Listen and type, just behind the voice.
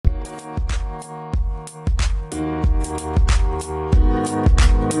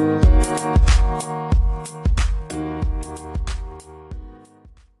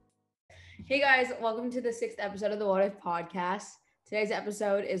guys, welcome to the sixth episode of the What If podcast. Today's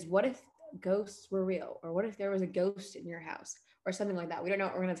episode is what if ghosts were real, or what if there was a ghost in your house, or something like that. We don't know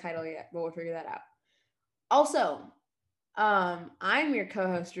what we're gonna title it yet, but we'll figure that out. Also, I'm your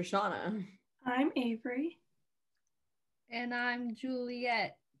co-host, Roshana. I'm Avery. And I'm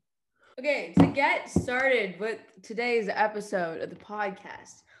Juliet. Okay, to get started with today's episode of the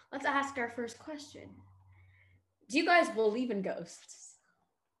podcast, let's ask our first question. Do you guys believe in ghosts?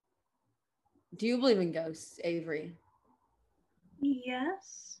 Do you believe in ghosts, Avery?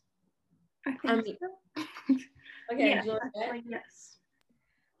 Yes. I think I mean- so. Okay, Yeah, Juliet? actually, yes.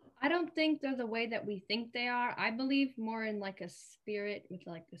 I don't think they're the way that we think they are. I believe more in like a spirit with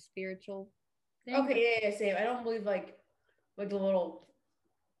like a spiritual thing. Okay, yeah, same. I don't believe like the little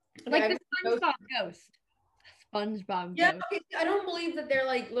Like okay, the SpongeBob ghost. SpongeBob yeah, ghost. okay, I don't believe that they're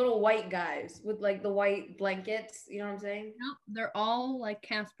like little white guys with like the white blankets. You know what I'm saying? No, they're all like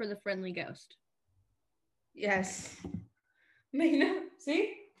Casper the Friendly Ghost. Yes.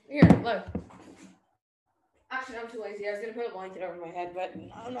 See? Here, look. Actually, I'm too lazy. I was gonna put a blanket over my head, but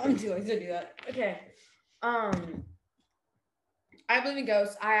I'm too lazy to do that. Okay. I believe in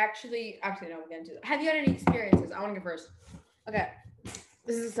ghosts. I actually no, we'll get into that. Have you had any experiences? I want to go first. Okay.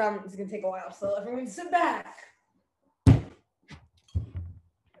 This is gonna take a while, so everyone sit back.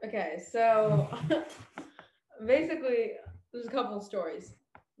 Okay, so basically there's a couple of stories.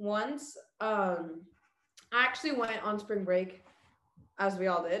 Once, I actually went on spring break, as we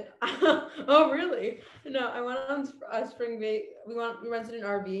all did. Oh, really? No, I went on a spring break. We rented an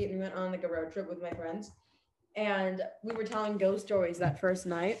RV and we went on like a road trip with my friends, and we were telling ghost stories that first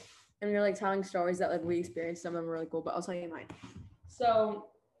night, and we were like telling stories that like we experienced. Some of them were really cool, but I'll tell you mine. So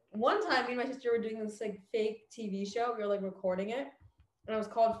one time, me and my sister were doing this like fake TV show. We were like recording it, and it was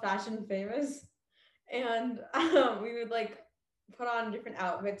called Fashion Famous, and we would like put on different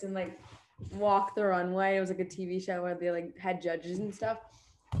outfits and like walk the runway. It was like a TV show where they like had judges and stuff.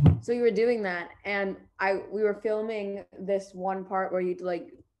 So we were doing that, and we were filming this one part where you'd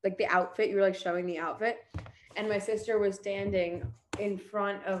like the outfit. You were like showing the outfit, and my sister was standing in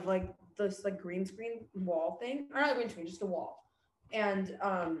front of like this like green screen wall thing, or not green screen, just a wall, and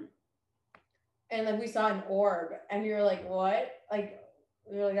like we saw an orb, and we were like, what? Like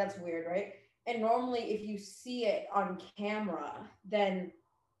we were like, that's weird, right? And normally, if you see it on camera, then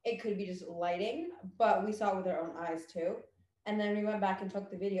it could be just lighting, but we saw it with our own eyes too. And then we went back and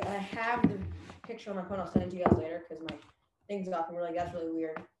took the video, and I have the picture on my phone. I'll send it to you guys later because my thing's off, and we're like, that's really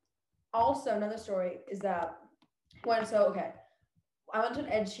weird. Also, another story is that I went to an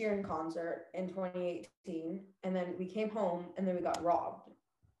Ed Sheeran concert in 2018, and then we came home, and then we got robbed,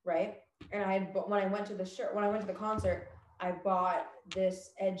 right? And when I went to the concert, I bought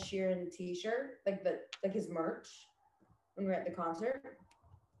this Ed Sheeran T-shirt, like his merch, when we were at the concert.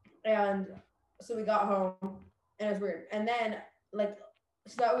 And so we got home, and it was weird. And then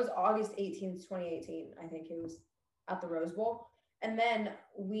so that was August 18th, 2018. I think it was at the Rose Bowl. And then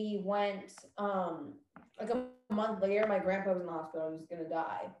we went like a month later. My grandpa was in the hospital. He was gonna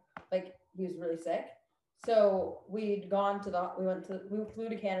die. Like he was really sick. So we flew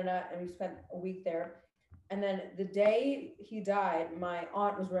to Canada, and we spent a week there. And then the day he died, my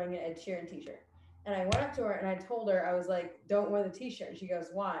aunt was wearing an Ed Sheeran T-shirt. And I went up to her and I told her, I was like, don't wear the T-shirt. And she goes,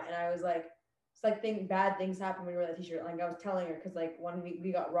 why? And I was like, it's like bad things happen when you wear that T-shirt. Like I was telling her, because like one week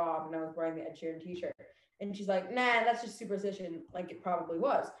we got robbed and I was wearing the Ed Sheeran T-shirt. And she's like, nah, that's just superstition. Like it probably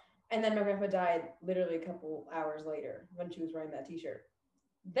was. And then my grandpa died literally a couple hours later when she was wearing that T-shirt.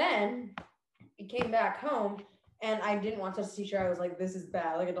 Then we came back home, and I didn't want such a T-shirt. I was like, this is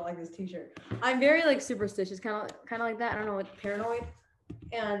bad. Like I don't like this T-shirt. I'm very like superstitious, kind of like that. I don't know, like paranoid.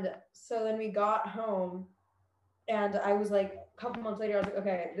 And so then we got home, and I was like, a couple months later, I was like,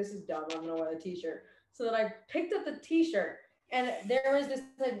 okay, this is dumb. I'm gonna wear the T-shirt. So then I picked up the T-shirt, and there was this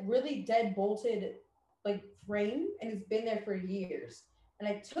like really dead bolted like frame, and it's been there for years. And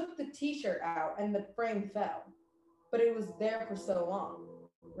I took the T-shirt out, and the frame fell, but it was there for so long,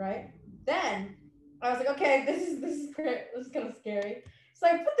 right? Then I was like, okay, this is great. This is kind of scary. So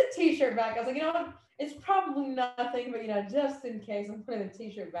I put the T-shirt back. I was like, you know what? It's probably nothing, but just in case, I'm putting the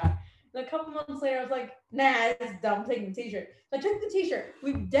T-shirt back. And a couple months later, I was like, nah, it's dumb. I'm taking the T-shirt. So I took the T-shirt.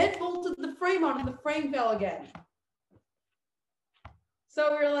 We dead bolted the frame on, and the frame fell again.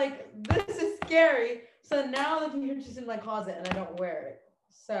 So we were like, this is scary. So now the T-shirt's just in my closet, and I don't wear it.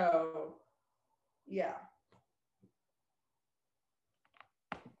 So, yeah.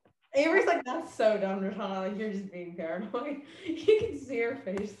 Avery's like, that's so dumb, Roshana. Like, you're just being paranoid. You can see her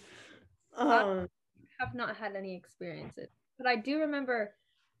face. I have not had any experiences, but I do remember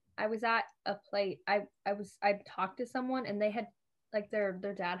I was at a play. I talked to someone, and they had like their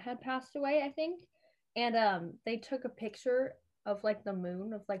dad had passed away, I think. And they took a picture of like the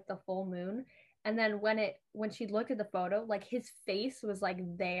moon, of like the full moon. And then when she looked at the photo, like his face was like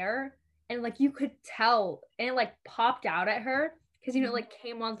there, and like you could tell, and it like popped out at her because it like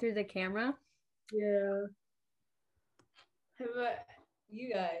came on through the camera. Yeah. How about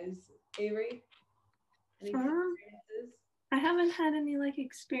you guys, Avery? Any experiences? I haven't had any like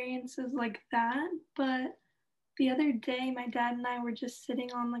experiences like that, but the other day my dad and I were just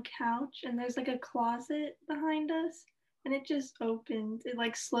sitting on the couch and there's like a closet behind us and it just opened. It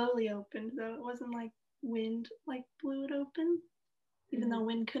like slowly opened though. It wasn't like wind like blew it open, even though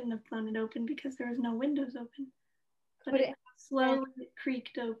wind couldn't have blown it open because there was no windows open. But it slowly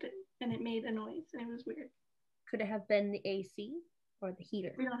creaked open and it made a noise and it was weird. Could it have been the AC or the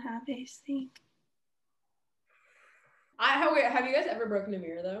heater? We don't have AC. Have you guys ever broken a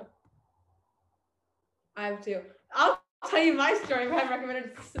mirror though? I have too. I'll tell you my story. I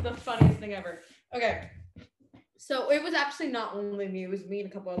recommended it's the funniest thing ever. Okay. So it was actually not only me, it was me and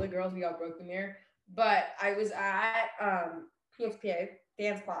a couple other girls. We all broke the mirror. But I was at PSPA,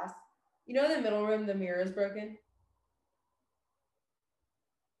 dance class. You know, in the middle room, the mirror is broken?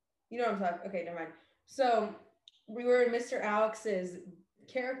 You know what I'm talking. Okay, never mind. So we were in Mr. Alex's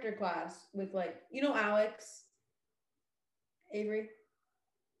character class with like, you know, Alex, Avery,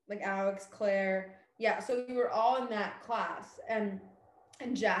 like Alex, Claire. Yeah, so we were all in that class, and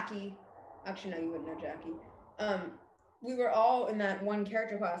Jackie. Actually, no, you wouldn't know Jackie. We were all in that one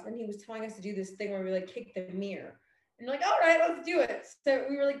character class, and he was telling us to do this thing where we like kick the mirror, and you're like, all right, let's do it. So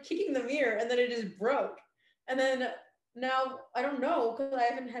we were like kicking the mirror, and then it just broke, and then now I don't know because I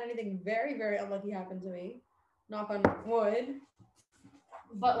haven't had anything very, very unlucky happen to me. Knock on wood.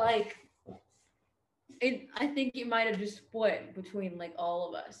 But like, I think it might have just split between like all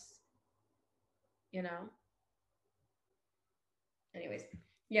of us. You know. Anyways,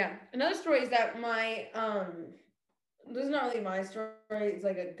 yeah. Another story is that my this is not really my story. It's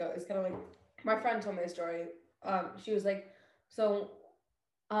like it's kind of like my friend told me a story. She was like, so,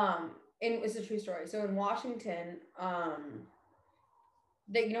 and it's a true story. So in Washington,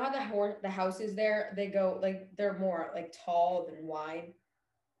 they, you know how the houses there, they go like they're more like tall than wide.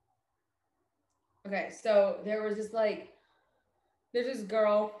 Okay, so there's this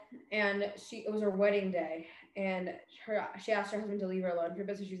girl, and it was her wedding day, and she asked her husband to leave her alone for a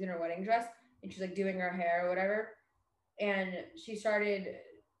bit, so she's in her wedding dress, and she's like doing her hair or whatever, and she started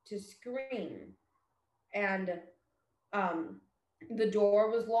to scream, and the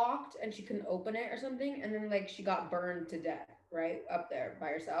door was locked and she couldn't open it or something, and then like she got burned to death right up there by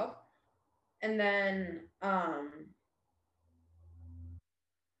herself, and then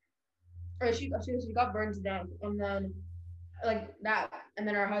or she got burned to death, and then like that, and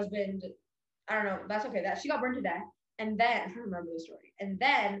then her husband, I don't know, that's okay, that she got burned to death, and then I remember the story, and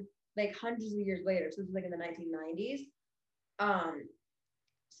then like hundreds of years later, so this was like in the 1990s,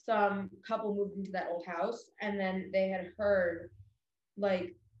 some couple moved into that old house, and then they had heard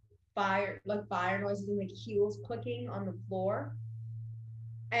like fire noises and like heels clicking on the floor,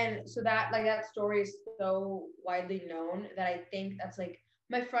 and so that story is so widely known that I think that's like,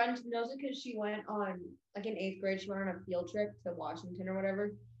 my friend knows it because she went on, like in 8th grade, she went on a field trip to Washington or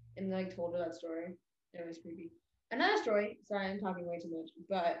whatever, and like told her that story. It was creepy. Another story, sorry, I'm talking way too much,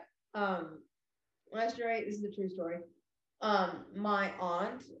 but last story, this is a true story. My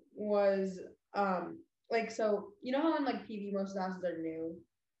aunt was like, so you know how in like PV most houses are new,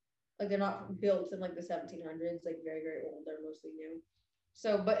 like they're not built in like the 1700s, like very, very old, they're mostly new.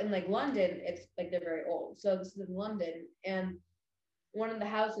 So, but in like London, it's like they're very old. So this is in London, and one of the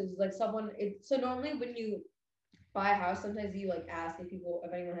houses, like so normally when you buy a house, sometimes you like ask if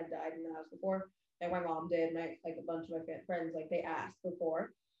anyone had died in the house before. Like my mom did, and like a bunch of my friends, like they asked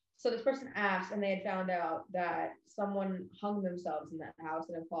before. So this person asked, and they had found out that someone hung themselves in that house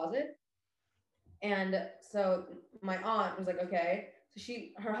in a closet. And so my aunt was like, okay. So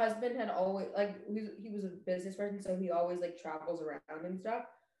her husband had always like, he was a business person, so he always like travels around and stuff.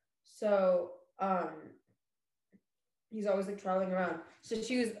 So he's always like traveling around. So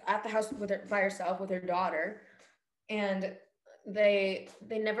she was at the house by herself with her daughter, and they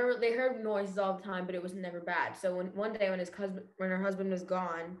heard noises all the time, but it was never bad. So one day when her husband was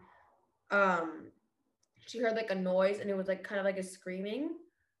gone, she heard like a noise, and it was like kind of like a screaming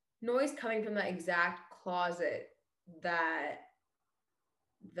noise coming from that exact closet that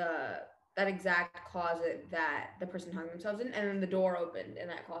the person hung themselves in, and then the door opened in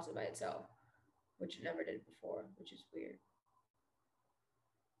that closet by itself, which it never did before, which is weird.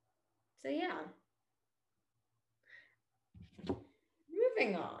 So yeah.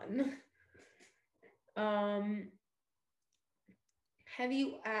 Moving on. Have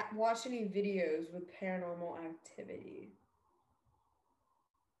you watched any videos with paranormal activity?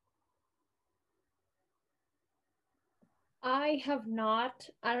 I have not.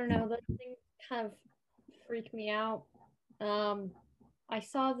 I don't know. That thing kind of freaked me out. Um, I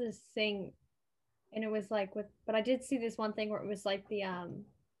saw this thing, and it was like with, but I did see this one thing where it was like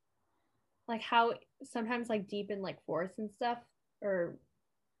like how sometimes like deep in like forests and stuff, or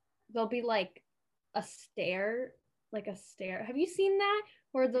there'll be a stair, like a stair. Have you seen that?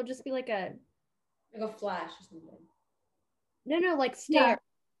 Or there'll just be like a Like a flash or something. no, like Yeah. stair.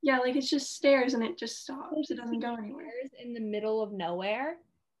 Yeah, like it's just stairs and it just There's stops. It doesn't go anywhere. stairs in the middle of nowhere,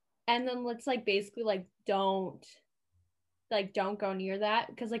 and then let's like basically don't go near that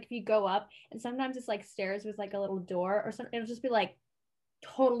because like if you go up and sometimes it's like stairs with like a little door or something, it'll just be like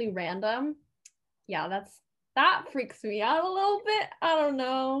totally random. Yeah, that freaks me out a little bit. I don't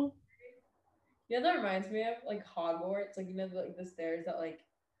know. You know, that reminds me of like Hogwarts, like like the stairs that like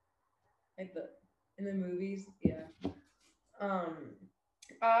the in the movies. Yeah. Um,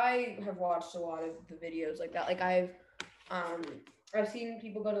 I have watched a lot of the videos like that. Like um I've seen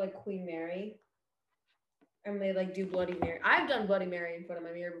people go to like Queen Mary and they like do Bloody Mary. I've done Bloody Mary in front of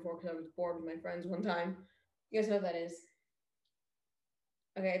my mirror before because I was bored with my friends one time. You guys know what that is?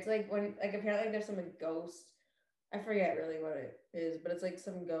 Okay, it's like when like apparently there's some like ghost. I forget really what it is, but it's like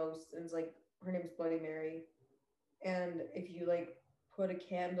some ghost and it's like her name's Bloody Mary. And if you like put a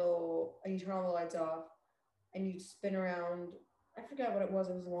candle and you turn all the lights off and you spin around, I forgot what it was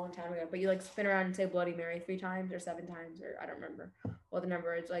a long time ago, but you like spin around and say Bloody Mary 3 times or 7 times, or I don't remember what the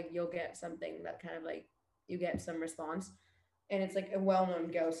number is. Like you'll get something that kind of like you get some response. And it's like a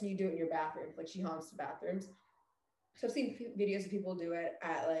well-known ghost, and you do it in your bathroom. Like she haunts the bathrooms. So I've seen videos of people do it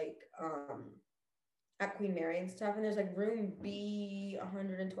at Queen Mary and stuff, and there's like room B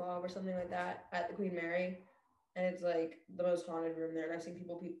 112 or something like that at the Queen Mary, and it's like the most haunted room there. And I've seen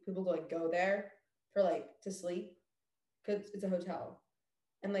people go like go there for like to sleep because it's a hotel,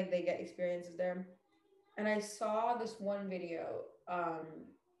 and like they get experiences there. And I saw this one video.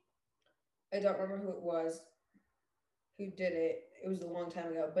 I don't remember who it was who did it. It was a long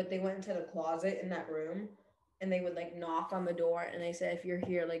time ago, but they went into the closet in that room and they would like knock on the door and they said, if you're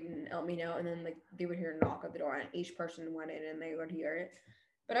here, like let me know. And then like they would hear a knock at the door and each person went in and they would hear it.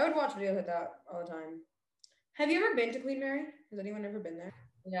 But I would watch videos like that all the time. Have you ever been to Queen Mary? Has anyone ever been there?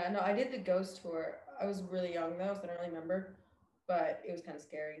 Yeah, no, I did the ghost tour. I was really young though, so I don't really remember. But it was kind of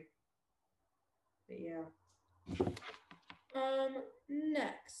scary. But yeah.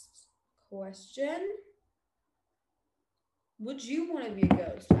 Next question. Would you want to be a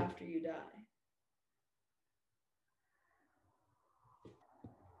ghost after you die?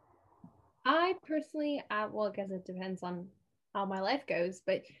 I personally, well, I guess it depends on how my life goes,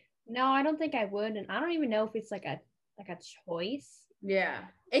 but no, I don't think I would, and I don't even know if it's like a choice. Yeah,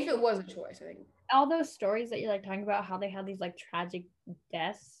 if it was a choice, I think. All those stories that you're like talking about, how they have these like tragic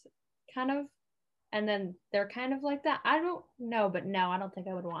deaths, kind of, and then they're kind of like that. I don't know, but no, I don't think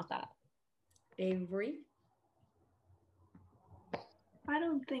I would want that. Avery? I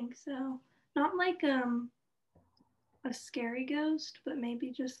don't think so. Not like a scary ghost, but maybe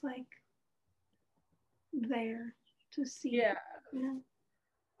just like there to see. Yeah, You know?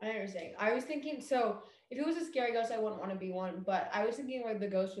 I understand. I was thinking, so if it was a scary ghost, I wouldn't want to be one, but I was thinking like the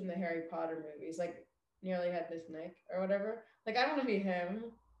ghost from the Harry Potter movies, like nearly had this Nick or whatever. Like I don't want to be him.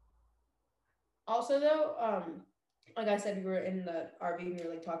 Also though, like I said, we were in the RV and we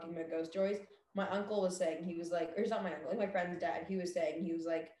were like talking about ghost stories. My uncle was saying, he was like, or he's not my uncle, like my friend's dad, he was saying, he was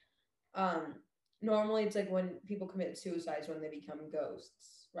like, um, normally it's like when people commit suicides when they become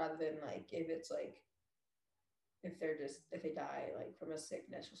ghosts, rather than like if it's like if they die like from a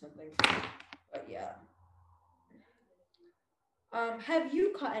sickness or something. But yeah. Have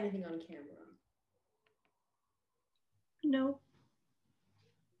you caught anything on camera? No.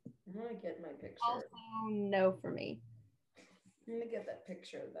 I'm gonna get my picture. Also, no for me. I'm gonna get that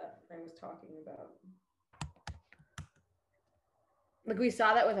picture that I was talking about. Like we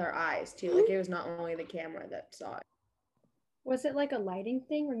saw that with our eyes too. Like it was not only the camera that saw it. Was it like a lighting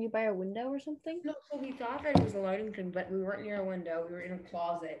thing? Were you by a window or something? No, so we thought that it was a lighting thing, but we weren't near a window. We were in a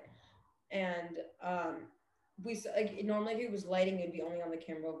closet, and we like normally if it was lighting, it'd be only on the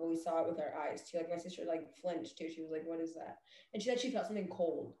camera, but we saw it with our eyes too. Like my sister like flinched too. She was like, "What is that?" And she said she felt something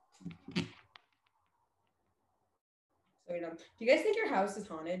cold. So you know, do you guys think your house is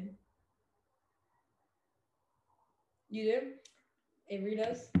haunted? You do? Avery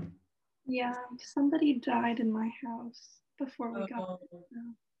does. Yeah, somebody died in my house before we got there.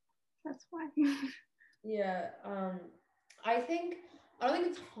 That's why. Yeah. I don't think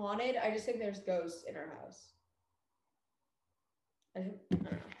it's haunted. I just think there's ghosts in our house. don't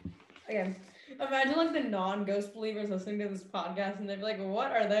know. Again, imagine like the non-ghost believers listening to this podcast and they'd be like,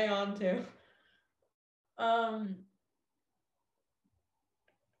 what are they on to?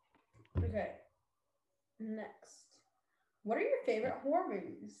 Okay. Next. What are your favorite horror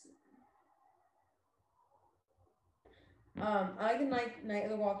movies? I like Night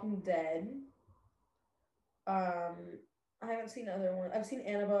of the Walking Dead. I haven't seen other ones. I've seen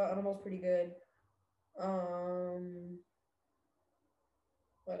Annabelle. Annabelle's pretty good.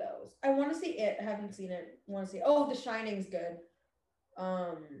 What else? I want to see it. I haven't seen it. Want to see it. Oh, The Shining's good.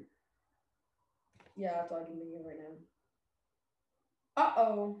 Yeah, that's all I can think of right now.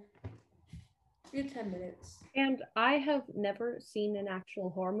 Uh-oh. We have 10 minutes. And I have never seen an actual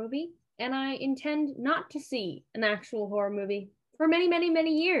horror movie, and I intend not to see an actual horror movie for many, many,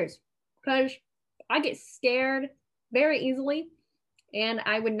 many years because I get scared very easily and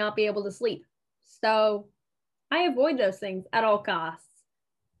I would not be able to sleep. So I avoid those things at all costs.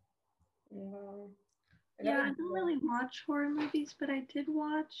 Yeah, I don't really watch horror movies, but I did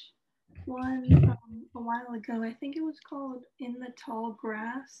watch one a while ago. I think it was called In the Tall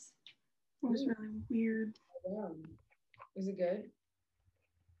Grass. It was really weird. Was it good?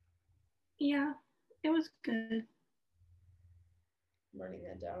 Yeah, it was good. I'm writing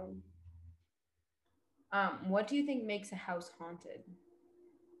that down. What do you think makes a house haunted?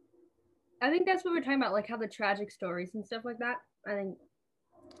 I think that's what we're talking about, like how the tragic stories and stuff like that. I think.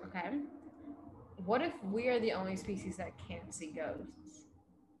 Okay. What if we are the only species that can't see ghosts?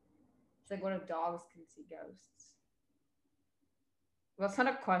 It's like, what if dogs can see ghosts? Well, that's not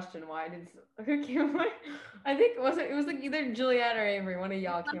a question. Why did I think it was like either Juliet or Avery. One of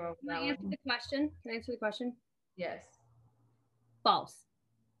y'all came up with that Can I answer one. the question? Can I answer the question? Yes. False.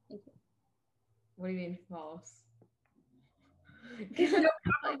 What do you mean false? There's no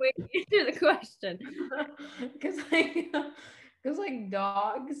proper way to answer the question. Because like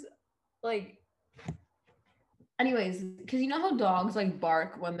dogs, like. Anyways, because you know how dogs like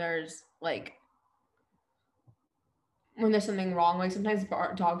bark when there's like when there's something wrong. Like sometimes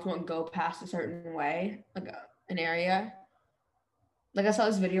dogs won't go past a certain way, like an area. Like I saw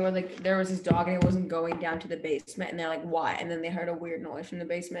this video where like there was this dog and it wasn't going down to the basement, and they're like, "Why?" And then they heard a weird noise from the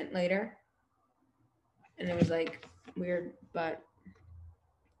basement later, and it was like weird. But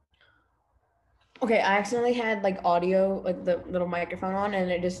okay, I accidentally had like audio, like the little microphone on,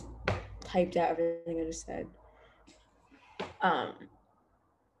 and it just typed out everything I just said.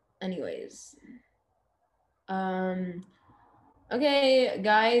 Anyways. Okay,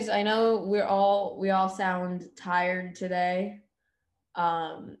 guys, I know we all sound tired today.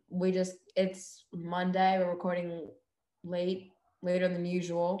 It's Monday, we're recording later than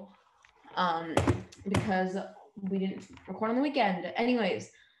usual. Because we didn't record on the weekend.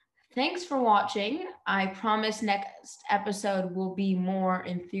 Anyways, thanks for watching. I promise next episode will be more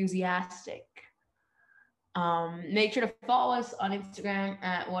enthusiastic. Make sure to follow us on Instagram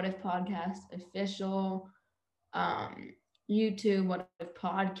at What If Podcast Official, YouTube What If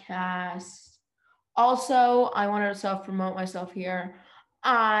Podcast. Also, I wanted to self-promote myself here.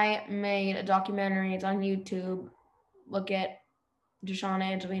 I made a documentary. It's on YouTube. Look at Deshawn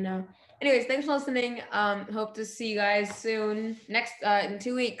Angelina. Anyways, thanks for listening. Hope to see you guys soon. Next in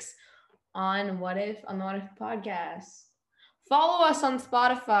 2 weeks on the What If Podcast. Follow us on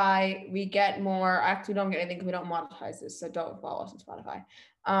Spotify. We get more. Actually, we don't get anything because we don't monetize this, so don't follow us on Spotify.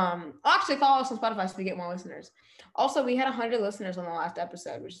 Actually, follow us on Spotify so we get more listeners. Also, we had 100 listeners on the last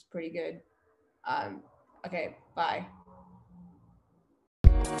episode, which is pretty good. Okay, bye.